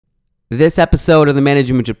This episode of the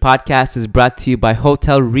Managing Madrid podcast is brought to you by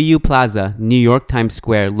Hotel Rio Plaza, New York Times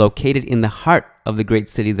Square, located in the heart of the great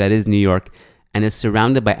city that is New York, and is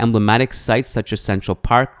surrounded by emblematic sites such as Central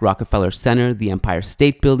Park, Rockefeller Center, the Empire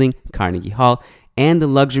State Building, Carnegie Hall, and the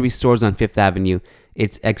luxury stores on Fifth Avenue.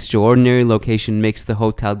 Its extraordinary location makes the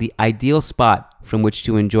hotel the ideal spot from which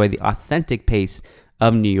to enjoy the authentic pace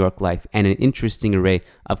of New York life and an interesting array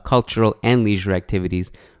of cultural and leisure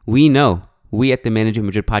activities. We at the Managing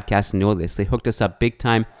Madrid podcast know this. They hooked us up big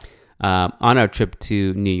time on our trip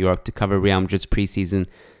to New York to cover Real Madrid's preseason.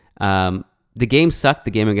 The game sucked.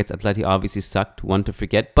 The game against Atleti obviously sucked, one to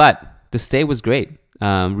forget, but the stay was great.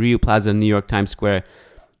 Rio Plaza, New York Times Square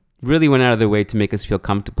really went out of their way to make us feel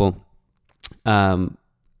comfortable.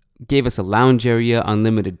 Gave us a lounge area,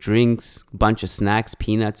 unlimited drinks, bunch of snacks,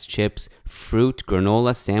 peanuts, chips, fruit,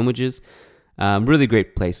 granola, sandwiches. Really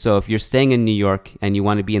great place. So if you're staying in New York and you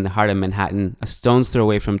want to be in the heart of Manhattan, a stone's throw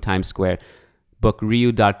away from Times Square, book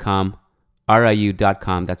riu.com,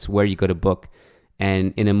 riu.com. That's where you go to book.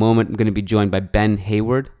 And in a moment, I'm going to be joined by Ben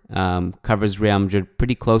Hayward, covers Real Madrid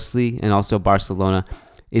pretty closely, and also Barcelona.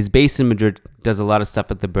 Is based in Madrid, does a lot of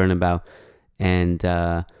stuff at the Bernabeu,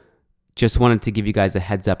 and just wanted to give you guys a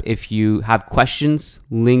heads up. If you have questions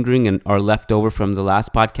lingering and are left over from the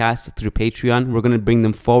last podcast through Patreon, we're going to bring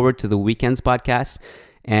them forward to the weekend's podcast.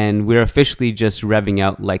 And we're officially just revving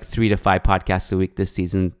out like 3 to 5 podcasts a week this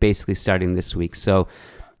season, basically starting this week. So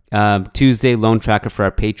Tuesday, loan tracker for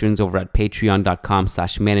our patrons over at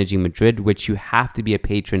patreon.com/managingmadrid, which you have to be a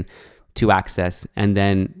patron to access. And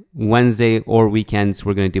then Wednesday or weekends,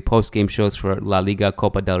 we're going to do post-game shows for La Liga,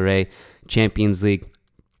 Copa del Rey, Champions League.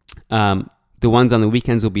 The ones on the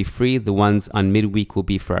weekends will be free. The ones on midweek will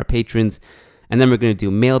be for our patrons. And then we're going to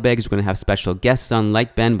do mailbags. We're going to have special guests on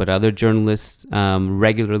like Ben, but other journalists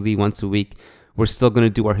regularly once a week. We're still going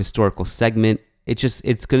to do our historical segment.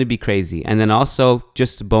 It's going to be crazy. And then also,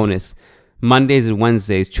 just a bonus, Mondays and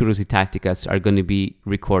Wednesdays, Churros y Tácticas are going to be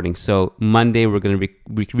recording. So Monday, we're going to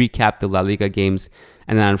recap the La Liga games.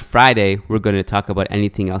 And then on Friday, we're going to talk about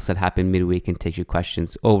anything else that happened midweek and take your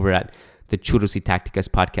questions over at the Churros y Tácticas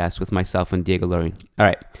podcast with myself and Diego Loring. All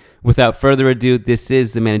right. Without further ado, this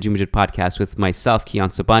is the Managing Madrid podcast with myself,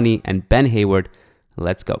 Kiyan Sobhani, and Ben Hayward.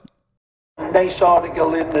 Let's go. Nice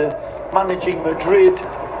article in the Managing Madrid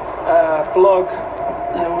blog.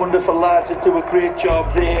 Wonderful lads that do a great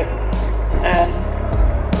job there. And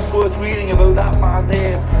worth reading about that man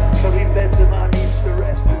there. Karim Benzema needs to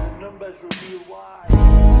rest, and the numbers reveal why.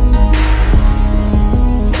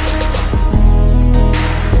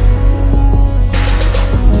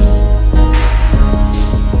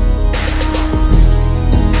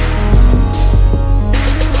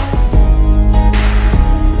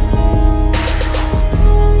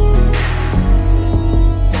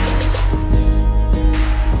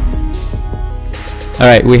 All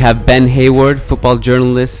right, we have Ben Hayward, football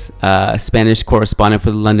journalist, Spanish correspondent for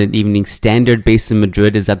the London Evening Standard, based in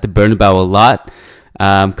Madrid, is at the Bernabeu a lot,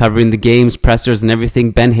 covering the games, pressers, and everything.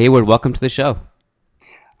 Ben Hayward, welcome to the show.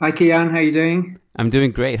 Hi, Kiyan. How you doing? I'm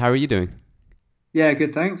doing great. How are you doing? Yeah,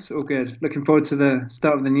 good, thanks. All good. Looking forward to the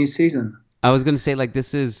start of the new season. I was going to say,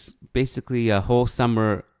 this is basically a whole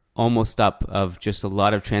summer almost up of just a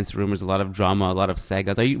lot of transfer rumors, a lot of drama, a lot of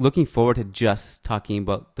sagas. Are you looking forward to just talking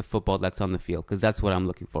about the football that's on the field? Because that's what I'm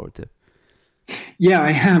looking forward to. Yeah,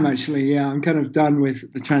 I am actually. Yeah, I'm kind of done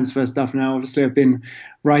with the transfer stuff now. Obviously, I've been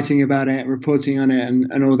writing about it, reporting on it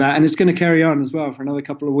and all that. And it's going to carry on as well for another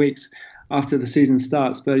couple of weeks after the season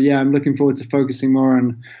starts. But yeah, I'm looking forward to focusing more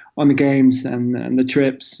on the games and the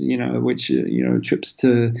trips, trips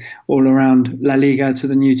to all around La Liga to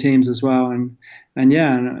the new teams as well. And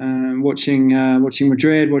watching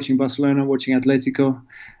Madrid, watching Barcelona, watching Atletico.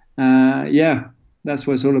 That's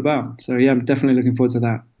what it's all about. So yeah, I'm definitely looking forward to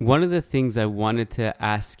that. One of the things I wanted to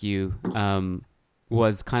ask you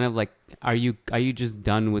was kind of like, are you just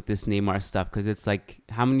done with this Neymar stuff? Because it's like,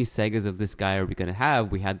 how many sagas of this guy are we going to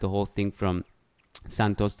have? We had the whole thing from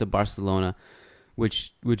Santos to Barcelona,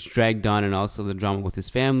 which dragged on, and also the drama with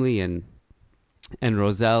his family and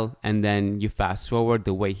Rosell. And then you fast forward,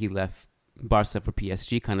 the way he left Barca for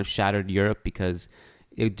PSG kind of shattered Europe because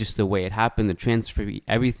it just the way it happened, the transfer,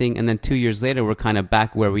 everything. And then 2 years later, we're kind of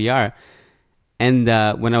back where we are. And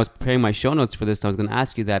when I was preparing my show notes for this, I was going to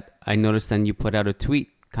ask you that. I noticed then you put out a tweet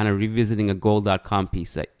kind of revisiting a goal.com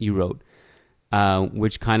piece that you wrote,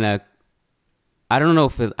 which kind of, I don't know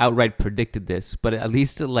if it outright predicted this, but at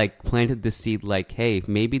least it planted the seed hey,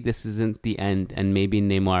 maybe this isn't the end, and maybe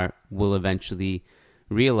Neymar will eventually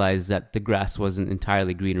realize that the grass wasn't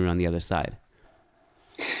entirely greener on the other side.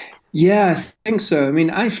 Yeah, I think so. I mean,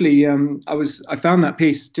 actually, I found that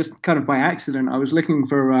piece just kind of by accident. I was looking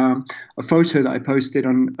for a photo that I posted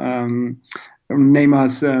on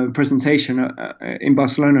Neymar's presentation in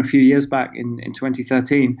Barcelona a few years back in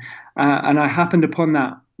 2013, and I happened upon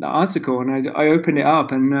that article, and I opened it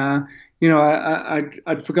up, and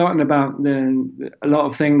I'd forgotten about a lot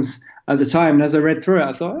of things at the time, and as I read through it,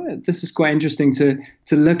 I thought, this is quite interesting to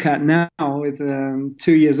look at now with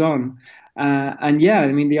 2 years on. And yeah,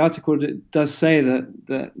 I mean, the article does say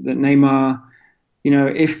that Neymar,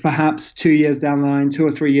 if perhaps 2 years down the line, 2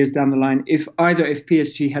 or 3 years down the line, if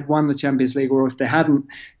PSG had won the Champions League or if they hadn't,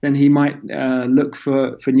 then he might look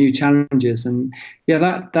for new challenges. And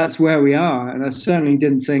yeah, that's where we are. And I certainly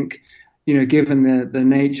didn't think, given the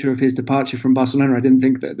nature of his departure from Barcelona, I didn't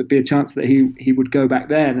think that there'd be a chance that he would go back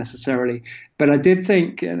there necessarily. But I did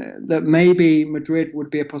think that maybe Madrid would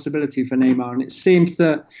be a possibility for Neymar. And it seems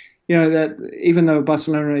that that even though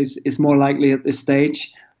Barcelona is more likely at this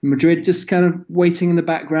stage, Madrid just kind of waiting in the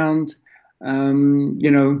background,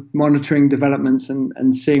 monitoring developments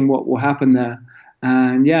and seeing what will happen there.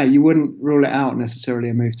 And yeah, you wouldn't rule it out necessarily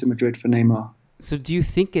a move to Madrid for Neymar. So do you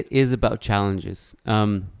think it is about challenges?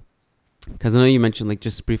 Because I know you mentioned, like,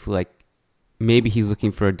 just briefly, like, maybe he's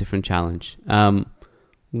looking for a different challenge.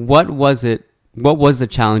 What was it? What was the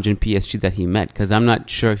challenge in PSG that he met? Because I'm not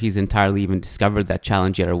sure he's entirely even discovered that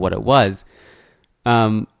challenge yet or what it was.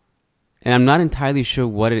 And I'm not entirely sure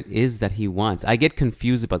what it is that he wants. I get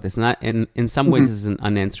confused about this. Not in some ways, this is an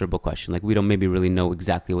unanswerable question. Like, we don't maybe really know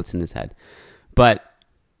exactly what's in his head. But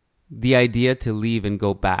the idea to leave and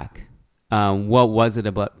go back, what was it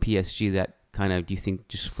about PSG that kind of, do you think,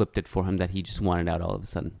 just flipped it for him, that he just wanted out all of a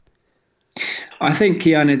sudden? I think,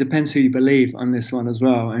 Kian, it depends who you believe on this one as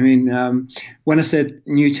well. I mean, when I said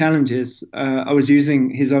new challenges, I was using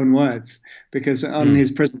his own words, because on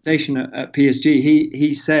his presentation at PSG,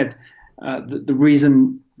 he said the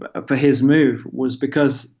reason for his move was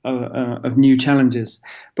because of new challenges.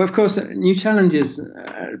 But of course, new challenges,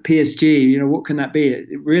 PSG, what can that be?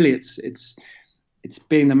 It's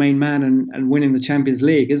being the main man and winning the Champions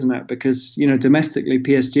League, isn't it? Because, domestically,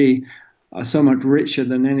 PSG are so much richer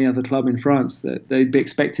than any other club in France that they'd be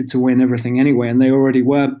expected to win everything anyway, and they already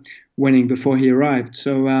were winning before he arrived.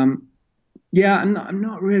 So, yeah, I'm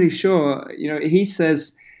not really sure. He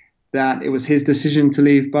says that it was his decision to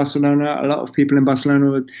leave Barcelona. A lot of people in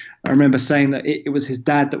Barcelona I remember saying that it was his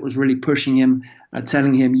dad that was really pushing him,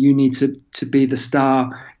 telling him, you need to be the star,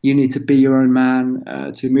 you need to be your own man,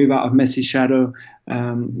 to move out of Messi's shadow,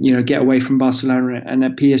 get away from Barcelona, and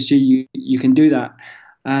at PSG you can do that.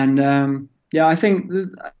 And yeah, I think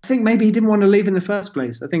maybe he didn't want to leave in the first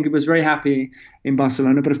place. I think he was very happy in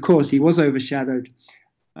Barcelona, but of course he was overshadowed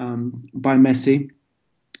by Messi.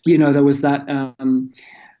 There was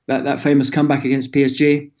that famous comeback against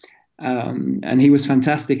PSG, and he was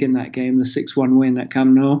fantastic in that game, the 6-1 win at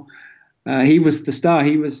Camp Nou. He was the star.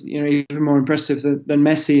 He was, even more impressive than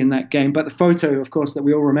Messi in that game. But the photo, of course, that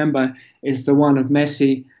we all remember is the one of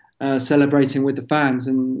Messi celebrating with the fans,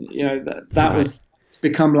 and that was. It's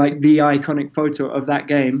become like the iconic photo of that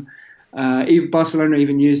game. Even Barcelona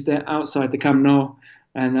even used it outside the Camp Nou,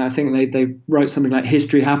 and I think they wrote something like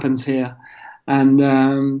 "History happens here." And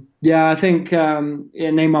yeah, I think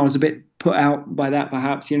Neymar was a bit put out by that.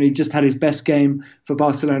 Perhaps he just had his best game for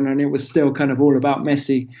Barcelona, and it was still kind of all about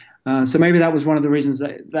Messi. So maybe that was one of the reasons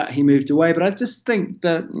that he moved away. But I just think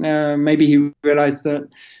that maybe he realised that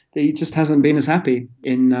he just hasn't been as happy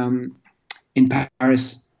in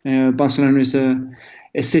Paris. Barcelona is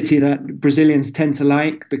a city that Brazilians tend to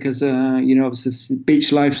like because, obviously it's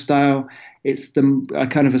beach lifestyle. It's a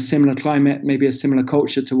kind of a similar climate, maybe a similar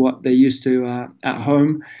culture to what they're used to at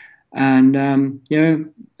home. And,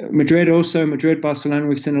 Madrid, Barcelona,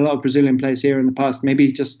 we've seen a lot of Brazilian players here in the past. Maybe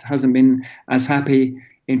he just hasn't been as happy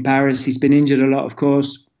in Paris. He's been injured a lot, of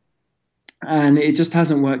course, and it just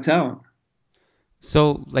hasn't worked out.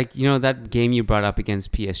 So, that game you brought up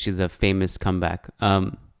against PSG, the famous comeback,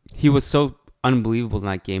 he was so unbelievable in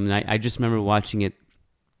that game. And I just remember watching it.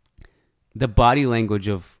 The body language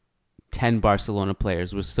of 10 Barcelona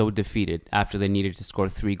players was so defeated after they needed to score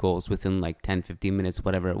 3 goals within 10, 15 minutes,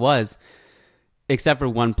 whatever it was, except for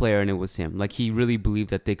one player, and it was him. He really believed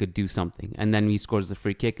that they could do something. And then he scores the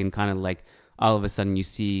free kick, and kind of all of a sudden you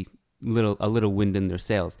see a little wind in their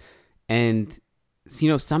sails. And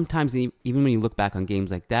sometimes even when you look back on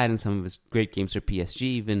games like that and some of his great games for PSG,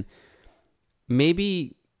 even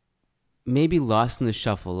maybe lost in the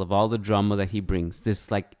shuffle of all the drama that he brings, this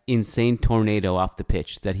insane tornado off the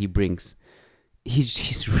pitch that he brings,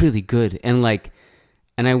 he's really good. And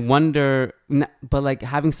I wonder, but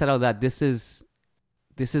having said all that, this is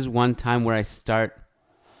one time where I start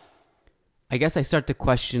I guess I start to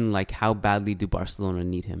question like how badly do Barcelona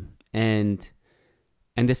need him, and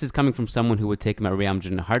this is coming from someone who would take him at Real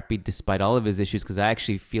Madrid in a heartbeat despite all of his issues, because I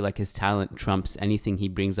actually feel like his talent trumps anything he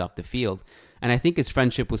brings off the field. And I think his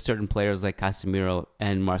friendship with certain players like Casemiro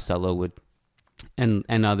and Marcelo would, and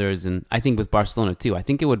others, and I think with Barcelona too, I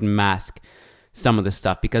think it would mask some of the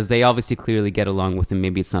stuff because they obviously clearly get along with him.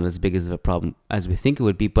 Maybe it's not as big as of a problem as we think it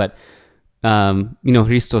would be, but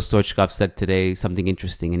Hristo Stoichkov said today something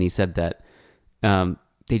interesting, and he said that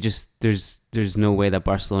they just there's no way that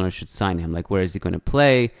Barcelona should sign him. Like, where is he going to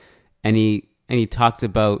play? And he talked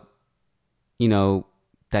about,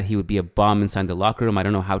 that he would be a bomb inside the locker room. I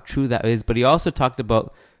don't know how true that is, but he also talked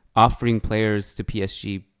about offering players to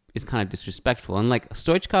PSG is kind of disrespectful. And like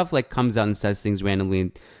Stoichkov comes out and says things randomly,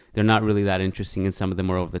 and they're not really that interesting, and some of them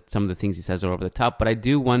are some of the things he says are over the top. But I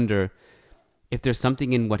do wonder if there's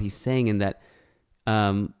something in what he's saying in that.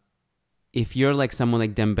 If you're like someone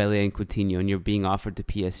like Dembele and Coutinho and you're being offered to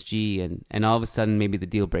PSG and all of a sudden maybe the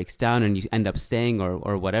deal breaks down and you end up staying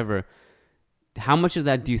or whatever, how much of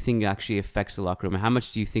that do you think actually affects the locker room? And how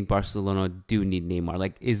much do you think Barcelona do need Neymar?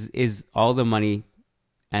 Like, is all the money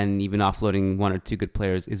and even offloading one or two good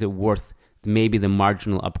players, is it worth maybe the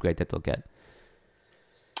marginal upgrade that they'll get?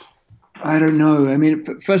 I don't know. I mean,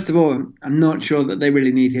 first of all, I'm not sure that they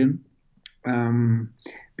really need him.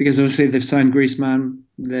 Because obviously they've signed Griezmann,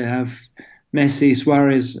 they have Messi,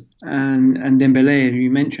 Suarez, and Dembele, as you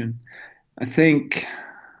mentioned. I think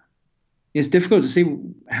it's difficult to see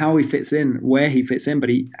how he fits in, where he fits in, but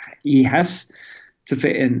he has to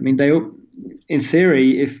fit in. I mean, in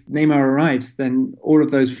theory, if Neymar arrives, then all of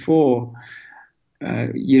those four,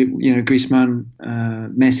 Griezmann,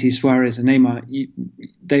 Messi, Suarez, and Neymar,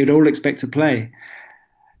 they would all expect to play.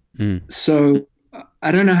 So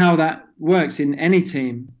I don't know how that works in any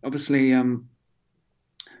team. Obviously,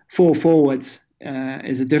 4 forwards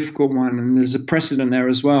is a difficult one, and there's a precedent there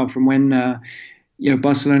as well from when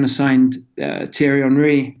Barcelona signed Thierry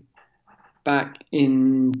Henry back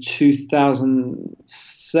in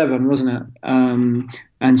 2007, wasn't it?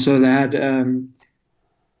 And so they had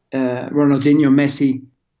Ronaldinho, Messi,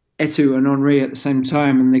 Eto'o, and Henry at the same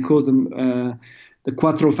time, and they called them the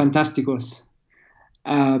Cuatro Fantásticos.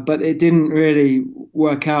 But it didn't really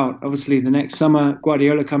work out. Obviously, the next summer,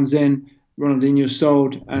 Guardiola comes in, Ronaldinho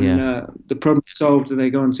sold, and the problem solved, and they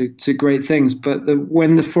go on to great things. But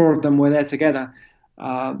when the four of them were there together,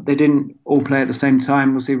 they didn't all play at the same time.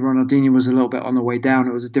 Obviously, Ronaldinho was a little bit on the way down.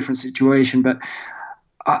 It was a different situation. But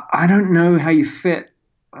I don't know how you fit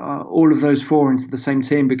all of those four into the same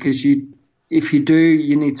team, because if you do,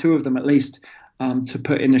 you need two of them at least to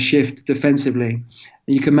put in a shift defensively.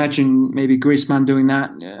 You can imagine maybe Griezmann doing that.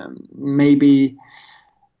 Maybe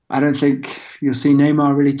I don't think you'll see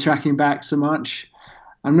Neymar really tracking back so much.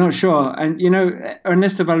 I'm not sure. And,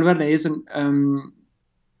 Ernesto Valverde isn't,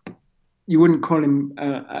 you wouldn't call him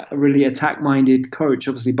a really attack-minded coach.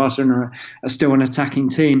 Obviously, Barcelona are still an attacking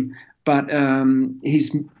team, but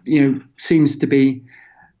he's, seems to be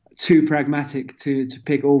too pragmatic to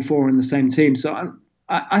pick all four in the same team. So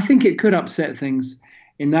I think it could upset things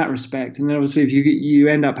in that respect. And then obviously if you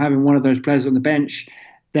end up having one of those players on the bench,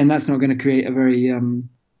 then that's not going to create a very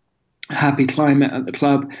happy climate at the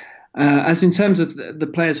club. As in terms of the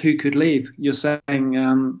players who could leave, you're saying,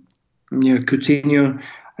 Coutinho.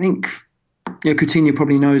 I think Coutinho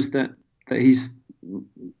probably knows that he's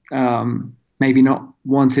maybe not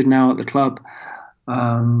wanted now at the club.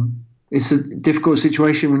 It's a difficult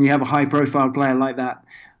situation when you have a high-profile player like that.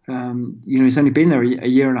 He's only been there a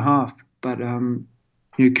year and a half, but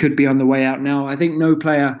could be on the way out now. I think no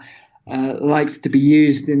player likes to be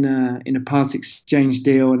used in a part exchange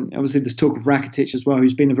deal, and obviously there's talk of Rakitic as well,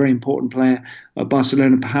 who's been a very important player at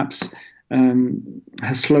Barcelona, perhaps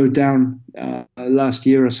has slowed down last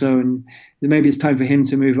year or so, and maybe it's time for him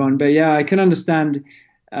to move on. But yeah, I can understand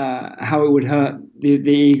how it would hurt the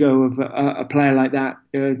ego of a player like that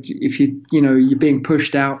if you're being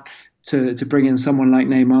pushed out to bring in someone like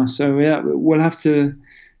Neymar. So yeah, we'll have to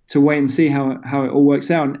wait and see how it all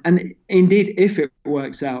works out. And indeed, if it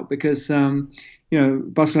works out, because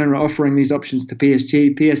Barcelona are offering these options to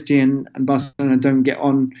PSG. PSG and Barcelona don't get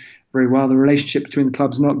on very well. The relationship between the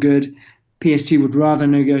clubs is not good. PSG would rather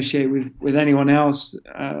negotiate with anyone else.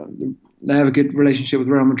 They have a good relationship with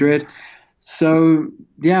Real Madrid. So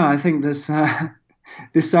yeah, I think this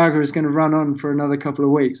saga is going to run on for another couple of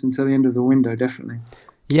weeks until the end of the window, definitely.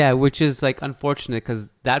 Yeah, which is unfortunate,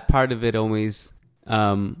 because that part of it always,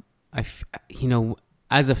 as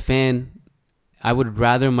a fan, I would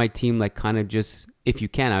rather my team kind of just, if you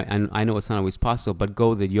can, I know it's not always possible, but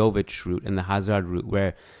go the Jovic route and the Hazard route,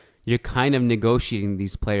 where you're kind of negotiating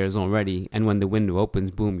these players already. And when the window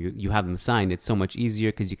opens, boom, you have them signed. It's so much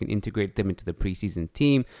easier because you can integrate them into the preseason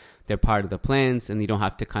team. They're part of the plans, and you don't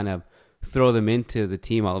have to kind of throw them into the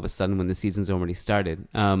team all of a sudden when the season's already started.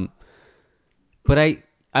 But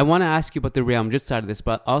I want to ask you about the Real Madrid side of this,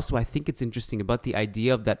 but also I think it's interesting about the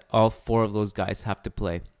idea of that all four of those guys have to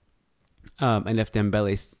play. And if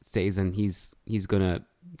Dembele stays, then he's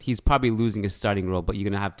probably losing his starting role, but you're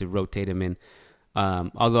going to have to rotate him in.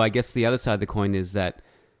 Although I guess the other side of the coin is that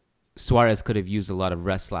Suarez could have used a lot of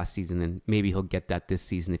rest last season, and maybe he'll get that this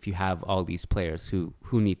season if you have all these players who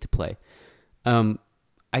need to play.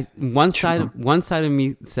 One side of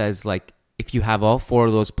me says, like, if you have all four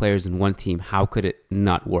of those players in one team, how could it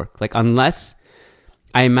not work? Like, unless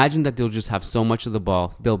I imagine that they'll just have so much of the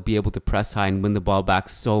ball, they'll be able to press high and win the ball back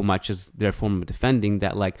so much as their form of defending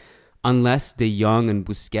that, like, unless De Jong and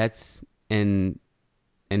Busquets and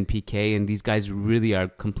PK and these guys really are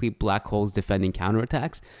complete black holes defending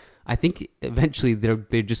counterattacks, I think eventually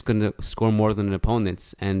they're just going to score more than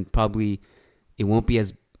opponents, and probably it won't be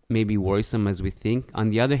as maybe worrisome as we think. On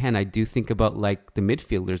the other hand, I do think about like the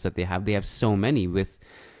midfielders that they have. They have so many with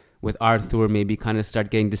Arthur maybe kind of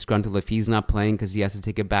start getting disgruntled if he's not playing because he has to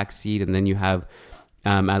take a back seat, and then you have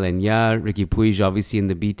Alenya, Ricky Puig obviously in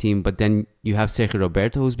the B team, but then you have Sergio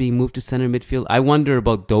Roberto who's being moved to center midfield. I wonder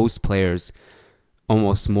about those players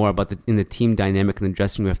almost more about in the team dynamic in the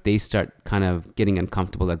dressing room if they start kind of getting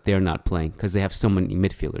uncomfortable that they're not playing because they have so many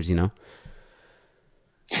midfielders, you know?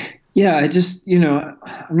 Yeah, I just, I'm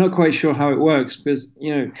not quite sure how it works because,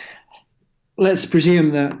 let's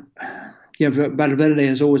presume that, Valverde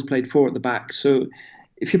has always played four at the back. So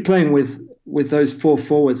if you're playing with those four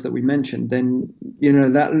forwards that we mentioned, then,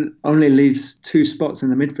 that only leaves two spots in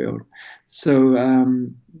the midfield. So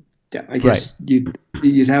I guess you'd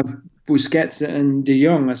have Busquets and De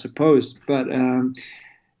Jong, I suppose. But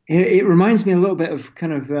it reminds me a little bit of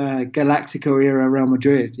kind of Galactico era Real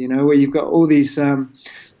Madrid, where you've got all these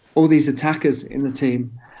attackers in the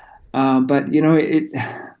team. But,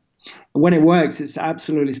 when it works, it's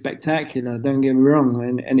absolutely spectacular. Don't get me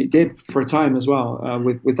wrong. And it did for a time as well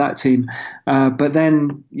with that team. But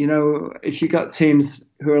then, if you got teams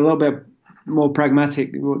who are a little bit more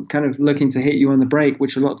pragmatic, kind of looking to hit you on the break,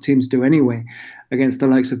 which a lot of teams do anyway against the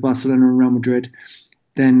likes of Barcelona and Real Madrid,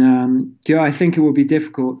 then, I think it would be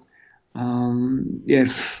difficult. Even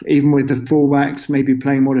with the fullbacks maybe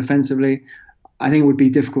playing more defensively, I think it would be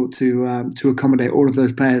difficult to accommodate all of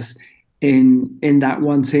those players in that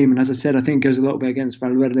one team. And as I said, I think it goes a little bit against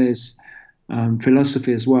Valverde's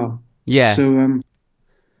philosophy as well. Yeah. So,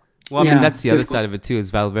 I mean, that's the other side of it too,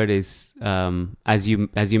 is Valverde's, as you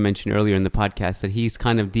mentioned earlier in the podcast, that he's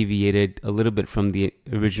kind of deviated a little bit from the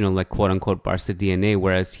original, like, quote unquote Barca DNA,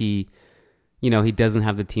 whereas he doesn't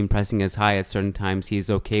have the team pressing as high at certain times.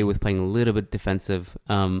 He's okay with playing a little bit defensive.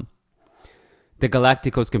 The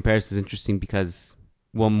Galacticos comparison is interesting because,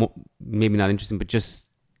 well, maybe not interesting, but just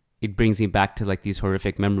it brings me back to like these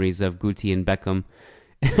horrific memories of Guti and Beckham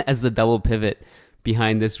as the double pivot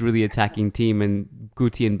behind this really attacking team, and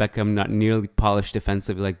Guti and Beckham not nearly polished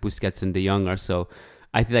defensively like Busquets and De Jong are. So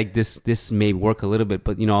I feel like this may work a little bit,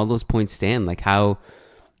 but all those points stand, like how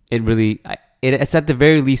it really it's at the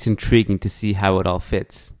very least intriguing to see how it all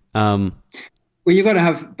fits. Well, you've got to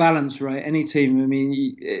have balance, right? Any team. I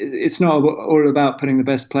mean, it's not all about putting the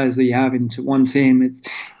best players that you have into one team.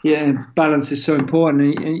 Balance is so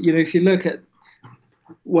important. And if you look at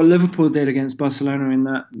what Liverpool did against Barcelona in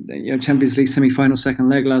that Champions League semi-final second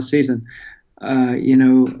leg last season,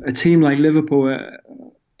 a team like Liverpool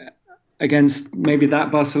against maybe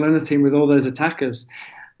that Barcelona team with all those attackers,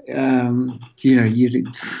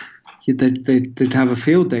 they'd have a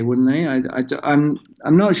field day, wouldn't they?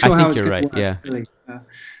 I'm not sure how it's going to work. Yeah. Really.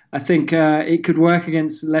 I think it could work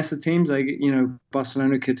against lesser teams. Like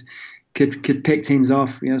Barcelona could pick teams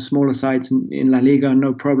off, smaller sides in La Liga,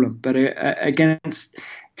 no problem. But against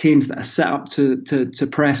teams that are set up to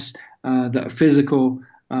press, that are physical,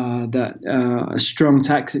 that are strong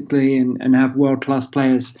tactically, and have world class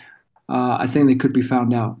players, I think they could be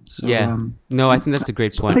found out. So, I think that's a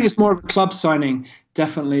great point. I think it's more of a club signing,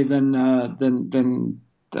 definitely, than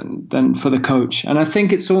for the coach. And I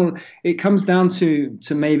think it comes down to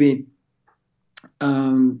maybe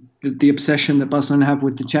the obsession that Barcelona have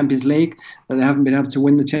with the Champions League, that they haven't been able to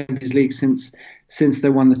win the Champions League since they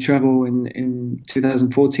won the treble in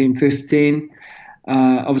 2014-15.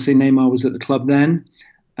 Obviously, Neymar was at the club then,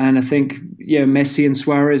 and I think Messi and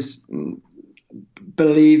Suarez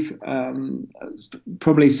believe,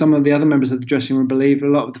 probably some of the other members of the dressing room believe, a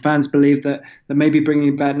lot of the fans believe that maybe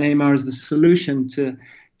bringing back Neymar is the solution to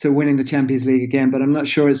to winning the Champions League again, but I'm not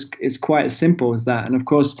sure it's quite as simple as that. And of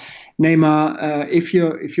course, Neymar, if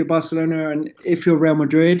you're Barcelona and if you're Real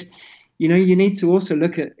Madrid, you need to also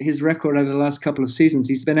look at his record over the last couple of seasons.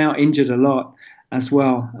 He's been out injured a lot as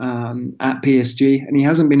well at PSG, and he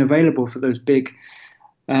hasn't been available for those big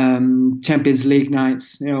Champions League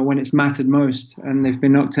nights, when it's mattered most, and they've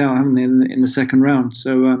been knocked out, haven't they, in the second round?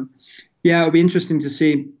 So it'll be interesting to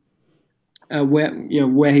see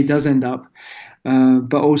where he does end up,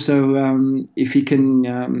 but also if he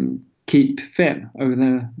can keep fit over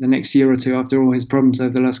the next year or two after all his problems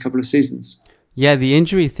over the last couple of seasons. Yeah, the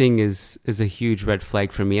injury thing is a huge red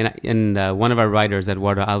flag for me, and one of our writers,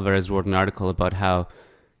 Eduardo Alvarez, wrote an article about how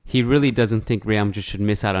he really doesn't think Real Madrid should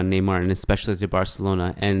miss out on Neymar, and especially to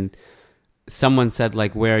Barcelona. And someone said,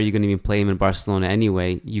 like, where are you going to be playing in Barcelona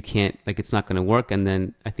anyway? You can't, it's not going to work. And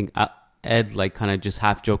then I think Ed, kind of just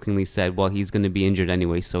half jokingly said, well, he's going to be injured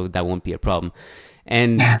anyway, so that won't be a problem.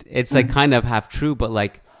 And it's kind of half true, but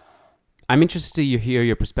I'm interested to hear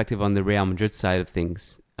your perspective on the Real Madrid side of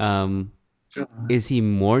things. Sure. Is he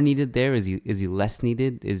more needed there? Is he less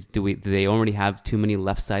needed? Do they already have too many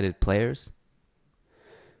left-sided players?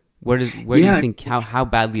 Where do you think, how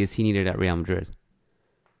badly is he needed at Real Madrid?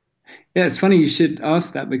 Yeah, it's funny you should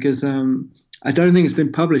ask that, because I don't think it's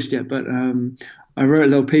been published yet, but I wrote a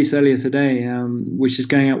little piece earlier today, which is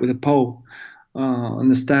going out with a poll on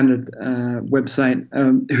the Standard website.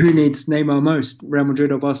 Who needs Neymar most, Real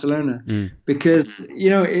Madrid or Barcelona? Because,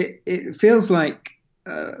 it feels like,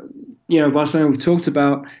 Barcelona, we've talked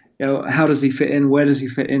about, how does he fit in? Where does he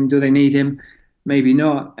fit in? Do they need him? Maybe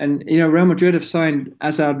not. And, Real Madrid have signed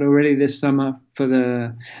Hazard already this summer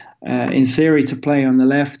for in theory, to play on the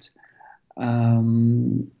left.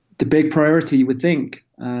 The big priority, you would think,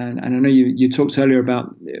 and I know you talked earlier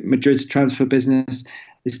about Madrid's transfer business.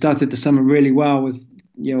 They started the summer really well with,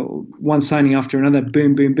 one signing after another,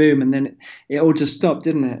 boom, boom, boom, and then it all just stopped,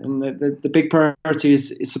 didn't it? And the big priority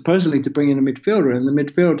is supposedly to bring in a midfielder, and the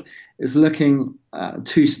midfield is looking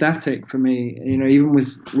too static for me. Even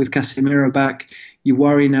with Casemiro back, you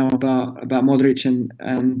worry now about Modric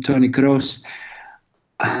and Toni Kroos.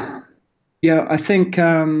 Yeah, I think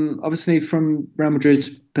obviously from Real Madrid's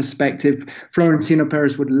perspective, Florentino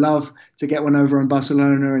Perez would love to get one over on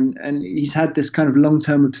Barcelona, and he's had this kind of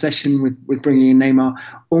long-term obsession with bringing in Neymar.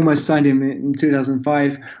 Almost signed him in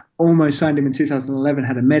 2005, almost signed him in 2011,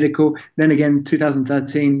 had a medical. Then again,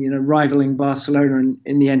 2013, rivaling Barcelona, and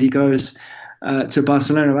in the end he goes to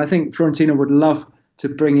Barcelona. I think Florentino would love to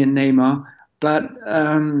bring in Neymar, but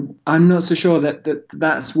I'm not so sure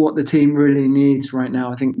that's what the team really needs right now.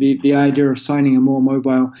 I think the idea of signing a more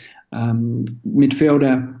mobile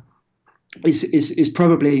midfielder is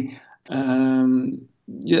probably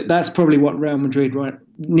that's probably what Real Madrid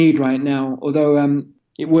need right now. Although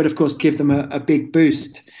it would, of course, give them a big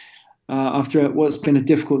boost after what's been a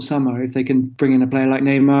difficult summer if they can bring in a player like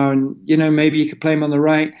Neymar, and maybe you could play him on the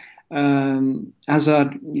right.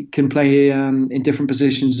 Hazard can play in different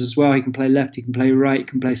positions as well. He can play left, he can play right, he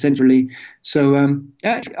can play centrally. So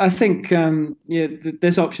I think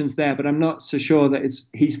there's options there, but I'm not so sure that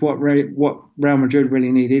he's what Real Madrid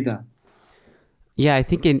really need either. Yeah, I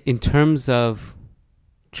think in terms of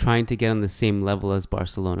trying to get on the same level as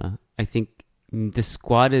Barcelona, I think the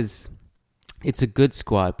squad it's a good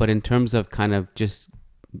squad, but in terms of kind of just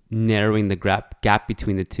narrowing the gap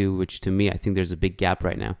between the two, which to me, I think there's a big gap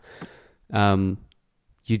right now.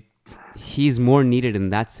 He's more needed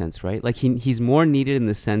in that sense, right? He's more needed in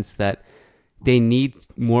the sense that they need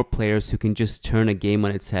more players who can just turn a game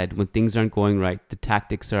on its head when things aren't going right. The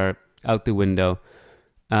tactics are out the window.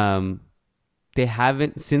 They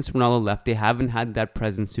haven't, since Ronaldo left, they haven't had that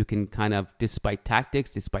presence who can kind of, despite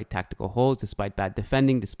tactics, despite tactical holds, despite bad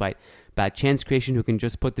defending, despite bad chance creation, who can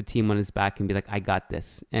just put the team on his back and be like, I got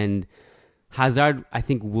this. And Hazard, I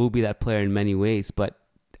think, will be that player in many ways, but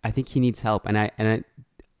I think he needs help. And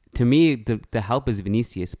to me, the help is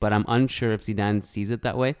Vinicius, but I'm unsure if Zidane sees it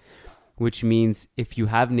that way, which means if you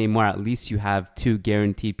have Neymar, at least you have two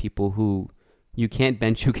guaranteed people who you can't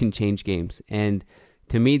bench, who can change games. And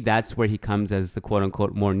to me, that's where he comes as the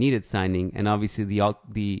quote-unquote more needed signing. And obviously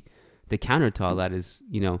the counter to all that is,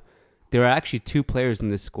 there are actually two players in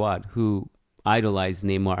this squad who idolize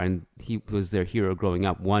Neymar, and he was their hero growing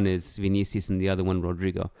up. One is Vinicius and the other one,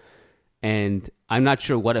 Rodrigo. And I'm not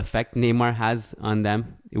sure what effect Neymar has on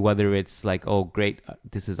them, whether it's like, oh, great,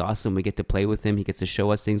 this is awesome, we get to play with him, he gets to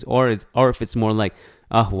show us things, or if it's more like,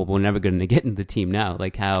 oh, well, we're never going to get in the team now.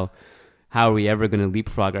 Like, how are we ever going to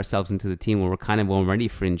leapfrog ourselves into the team when we're kind of already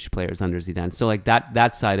fringe players under Zidane? So like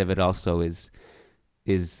that side of it also is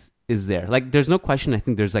there. Like, there's no question. I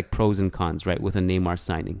think there's like pros and cons, right, with a Neymar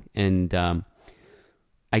signing. And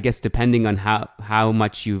I guess depending on how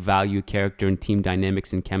much you value character and team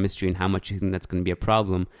dynamics and chemistry and how much you think that's going to be a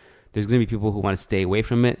problem, there's going to be people who want to stay away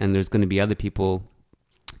from it, and there's going to be other people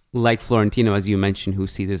like Florentino, as you mentioned, who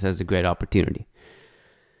see this as a great opportunity.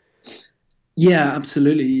 Yeah,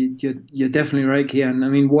 absolutely. You're definitely right, Kian. I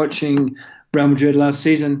mean, watching Real Madrid last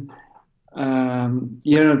season,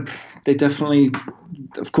 they definitely,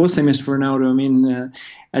 of course, they missed Ronaldo. I mean,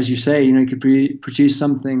 as you say, he could produce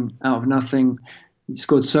something out of nothing. He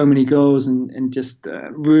scored so many goals and just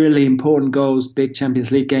really important goals, big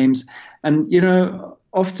Champions League games. And,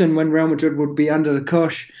 often when Real Madrid would be under the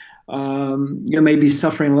cosh, maybe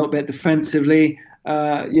suffering a little bit defensively,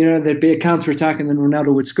 there'd be a counter-attack and then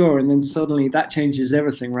Ronaldo would score, and then suddenly that changes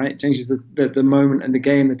everything, right? It changes the moment and the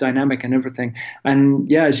game, the dynamic and everything. And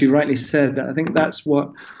yeah, as you rightly said, I think that's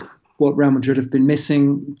what Real Madrid have been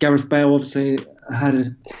missing. Gareth Bale obviously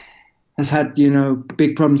has had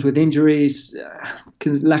big problems with injuries,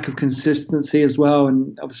 lack of consistency as well,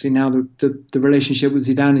 and obviously now the relationship with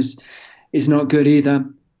Zidane is not good either.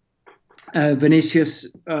 Vinicius,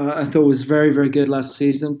 I thought, was very, very good last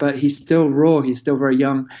season, but he's still raw. He's still very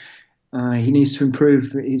young. He needs to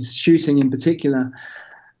improve his shooting in particular.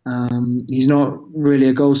 He's not really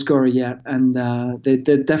a goal scorer yet, and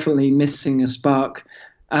they're definitely missing a spark.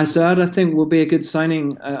 Hazard, I think, will be a good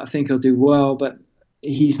signing. I think he'll do well, but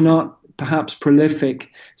he's not perhaps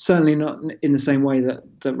prolific, certainly not in the same way that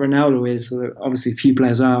Ronaldo is, or obviously few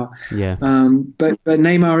players are. Yeah. But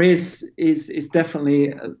Neymar is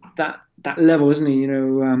definitely that level, isn't he?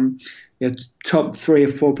 Top 3 or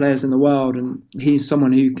 4 players in the world, and he's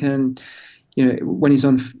someone who can, when he's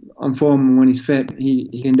on form and when he's fit,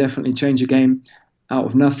 he can definitely change a game out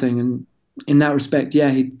of nothing. And in that respect,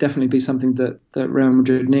 yeah, he'd definitely be something that Real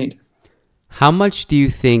Madrid need. How much do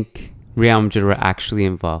you think Real Madrid were actually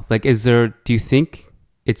involved? Like, do you think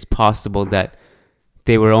it's possible that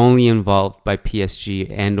they were only involved by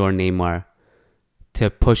PSG and or Neymar to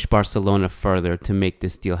push Barcelona further to make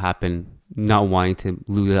this deal happen, not wanting to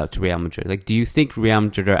lose out to Real Madrid? Like, do you think Real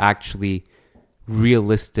Madrid are actually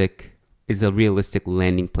is a realistic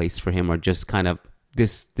landing place for him, or just kind of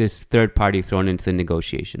this third party thrown into the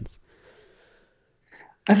negotiations?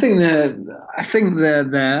 I think they're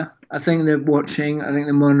there. I think they're watching. I think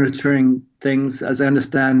they're monitoring things, as I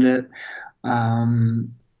understand it.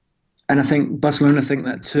 And I think Barcelona think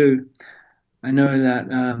that too. I know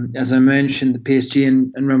that, as I mentioned, the PSG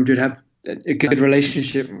and Real Madrid have a good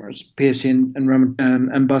relationship, whereas PSG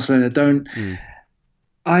and Barcelona don't.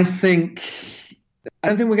 I don't think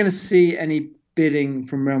we're going to see any bidding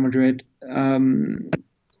from Real Madrid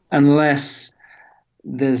unless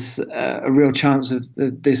there's a real chance of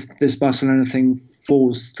this Barcelona thing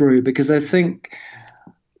falls through, because I think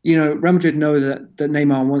Real Madrid know that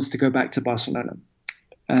Neymar wants to go back to Barcelona,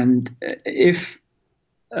 and if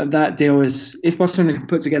Barcelona can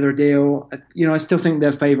put together a deal, I still think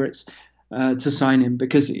they're favourites to sign him,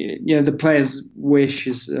 because the player's wish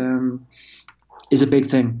is a big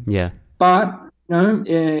thing. Yeah, but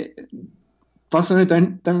Barcelona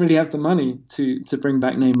don't really have the money to bring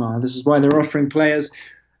back Neymar. This is why they're offering players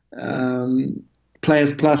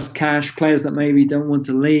plus cash, players that maybe don't want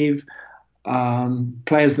to leave,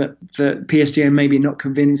 players that PSG are maybe not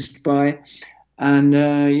convinced by. And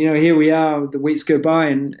here we are. The weeks go by,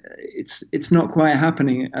 and it's not quite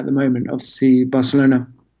happening at the moment. Obviously, Barcelona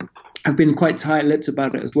have been quite tight-lipped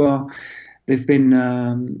about it as well. They've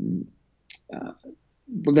been,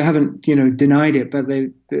 they haven't denied it, but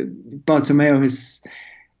Bartomeu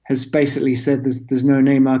has basically said there's no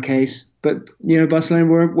Neymar case. But Barcelona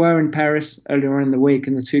were in Paris earlier on in the week,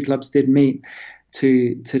 and the two clubs did meet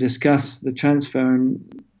to discuss the transfer,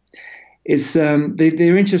 and it's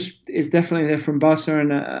their interest is definitely there from Barca,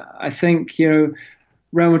 and I think Real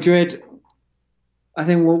Madrid. I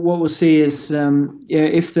think what we'll see is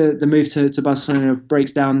if the move to Barcelona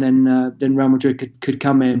breaks down, then Real Madrid could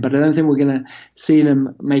come in, but I don't think we're going to see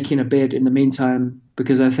them making a bid in the meantime,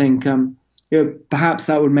 because I think perhaps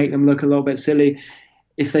that would make them look a little bit silly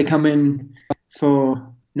if they come in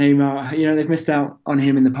for Neymar. They've missed out on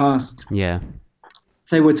him in the past. Yeah, if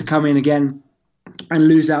they were to come in again and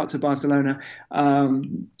lose out to Barcelona,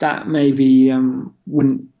 that maybe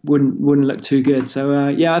wouldn't look too good. So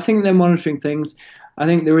I think they're monitoring things. I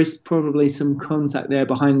think there is probably some contact there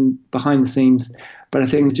behind the scenes, but I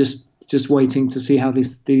think just waiting to see how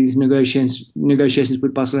these negotiations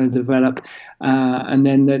with Barcelona develop, and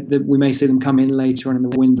then we may see them come in later on in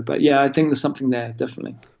the window. But yeah, I think there's something there,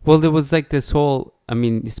 definitely. Well, there was like this whole,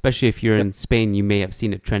 especially if you're in Spain, you may have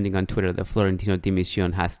seen it trending on Twitter, the Florentino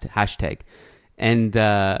Dimisión hashtag. And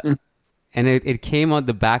it came on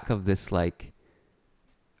the back of this, like,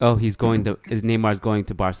 oh, Neymar's going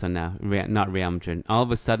to Barca now, not Real Madrid. All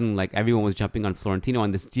of a sudden, like everyone was jumping on Florentino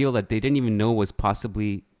on this deal that they didn't even know was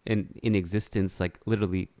possibly in existence, like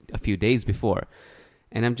literally a few days before.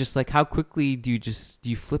 And I'm just like, how quickly do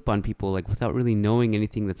you flip on people, like without really knowing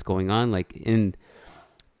anything that's going on? Like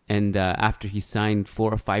after he signed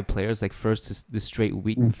 4 or 5 players, like first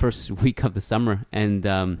week of the summer, and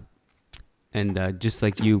just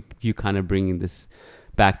like you kind of bringing this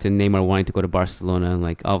back to Neymar wanting to go to Barcelona, and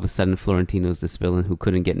like all of a sudden Florentino's this villain who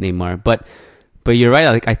couldn't get Neymar. But you're right.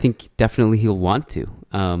 Like I think definitely he'll want to,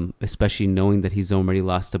 especially knowing that he's already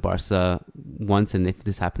lost to Barca once, and if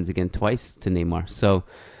this happens again twice to Neymar. So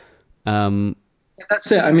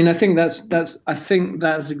that's it. I mean, I think that's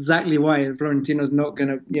exactly why Florentino's not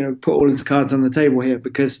going to put all his cards on the table here,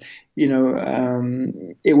 because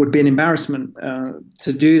it would be an embarrassment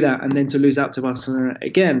to do that and then to lose out to Barcelona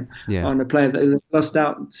again on a player that they lost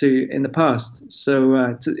out to in the past.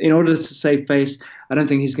 So in order to save face, I don't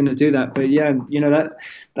think he's going to do that. But yeah,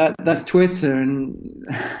 that's Twitter, and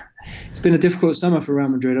it's been a difficult summer for Real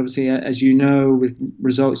Madrid. Obviously, as you know, with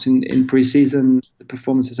results in pre-season, the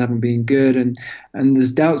performances haven't been good, and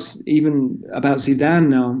there's doubts even about Zidane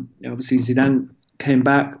now. Obviously, Zidane came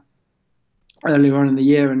back earlier on in the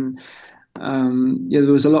year, and there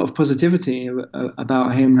was a lot of positivity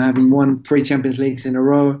about him having won 3 Champions Leagues in a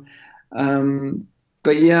row.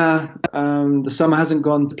 But yeah, the summer hasn't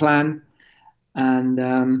gone to plan, and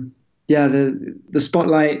the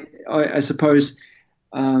spotlight, I suppose,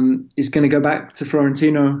 is going to go back to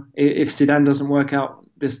Florentino. If Zidane doesn't work out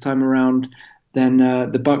this time around, then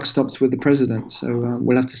the buck stops with the president. So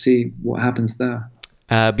we'll have to see what happens there.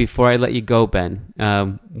 Before I let you go, Ben,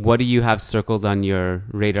 what do you have circled on your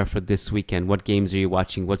radar for this weekend? What games are you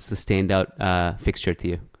watching? What's the standout fixture to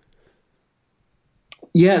you?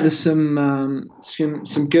 Yeah, there's some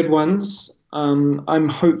good ones. I'm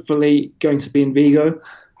hopefully going to be in Vigo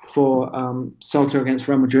for Celta against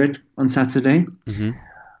Real Madrid on Saturday. Mm-hmm.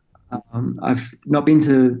 I've not been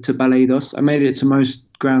to Balaidos. I made it to most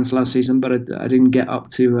grounds last season, but I didn't get up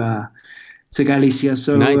to Galicia.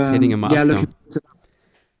 So nice, hitting a milestone.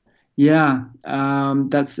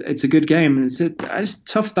 It's a good game. It's a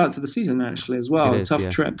tough start to the season actually as well. Tough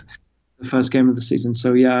trip, the first game of the season.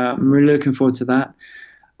 So yeah, I'm really looking forward to that.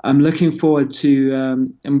 I'm looking forward to.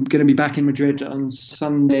 I'm going to be back in Madrid on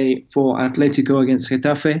Sunday for Atletico against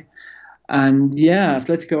Getafe, and yeah,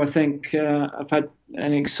 Atletico. I think I've had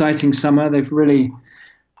an exciting summer. They've really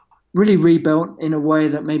rebuilt in a way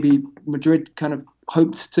that maybe Madrid kind of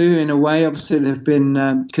hoped to. In a way, obviously they've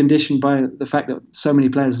been conditioned by the fact that so many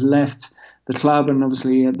players left the club, and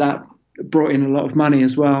obviously that brought in a lot of money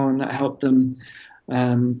as well, and that helped them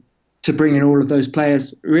to bring in all of those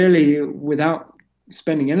players really without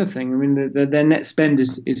spending anything. I mean, their net spend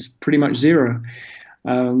is pretty much zero,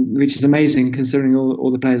 which is amazing considering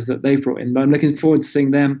all the players that they've brought in. But I'm looking forward to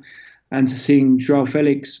seeing them and to seeing Joao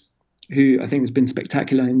Felix, who I think has been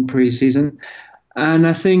spectacular in pre-season. And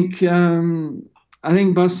I think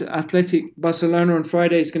Athletic Barcelona on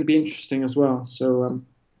Friday is going to be interesting as well. So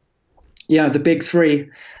the big three.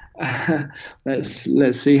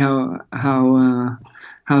 Let's see how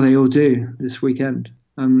they all do this weekend.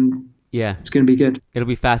 Yeah, it's going to be good. It'll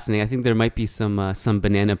be fascinating. I think there might be some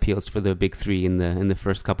banana peels for the big three in the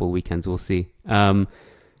first couple of weekends. We'll see.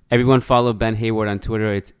 Everyone follow Ben Hayward on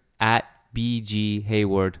Twitter. It's at BG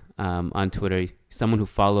Hayward on Twitter. Someone who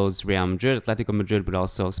follows Real Madrid, Atletico Madrid, but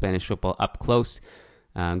also Spanish football up close.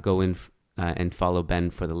 Go in and follow Ben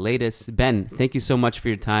for the latest. Ben, thank you so much for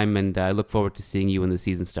your time, and I look forward to seeing you when the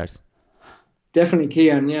season starts. Definitely,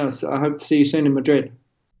 Kian. Yes, I hope to see you soon in Madrid.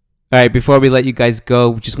 All right, before we let you guys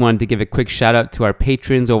go, just wanted to give a quick shout out to our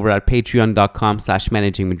patrons over at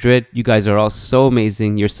patreon.com/managingmadrid. You guys are all so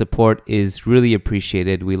amazing. Your support is really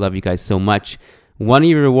appreciated. We love you guys so much. One of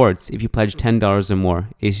your rewards, if you pledge $10 or more,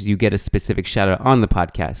 is you get a specific shout out on the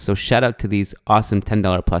podcast. So shout out to these awesome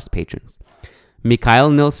 $10 plus patrons. Mikhail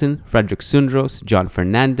Nilsson, Frederick Sundros, John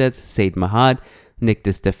Fernandez, Said Mahad, Nick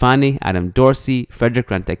DeStefani, Adam Dorsey, Frederick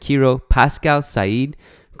Rantakiro, Pascal Said,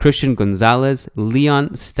 Christian Gonzalez, Leon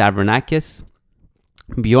Stavronakis,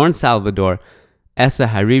 Bjorn Salvador, Essa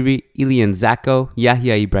Hariri, Ilian Zako,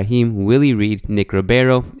 Yahya Ibrahim, Willie Reed, Nick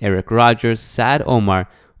Ribeiro, Eric Rogers, Sad Omar,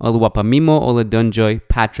 Oluwapamimo Oladunjoy,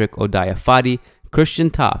 Patrick Odayafadi, Christian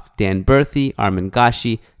Toff, Dan Berthy, Armin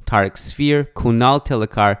Gashi, Tarek Sphere, Kunal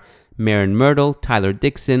Tilakar, Marin Myrtle, Tyler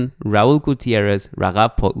Dixon, Raul Gutierrez,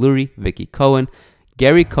 Raghav Potluri, Vicky Cohen,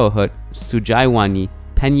 Gary Kohut, Sujai Wani,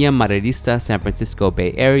 Pena Marerista, San Francisco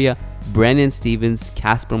Bay Area, Brandon Stevens,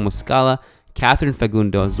 Casper Muscala, Catherine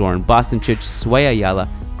Fagundo, Zoran Bostonchich, Sway Ayala,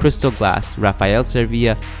 Crystal Glass, Rafael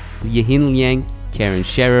Servilla, Yehin Liang, Karen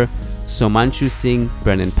Scherer, Somanshu Singh,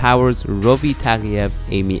 Brennan Powers, Rovi Tariev,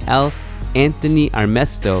 Amy L., Anthony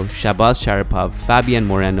Armesto, Shabaz Sharipov, Fabian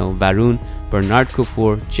Moreno, Varun, Bernard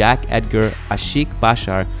Kufur, Jack Edgar, Ashik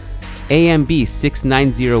Bashar, AMB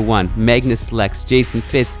 6901, Magnus Lex, Jason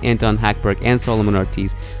Fitz, Anton Hackberg, and Solomon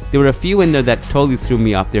Ortiz. There were a few in there that totally threw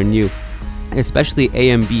me off. They're new, especially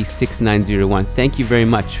AMB 6901. Thank you very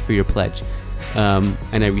much for your pledge. And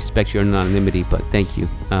I respect your anonymity, but thank you.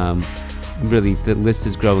 Really, the list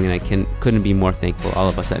is growing, and I couldn't be more thankful, all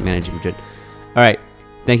of us at Managing Madrid. All right.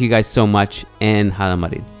 Thank you guys so much, and Hala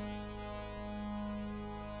Marid.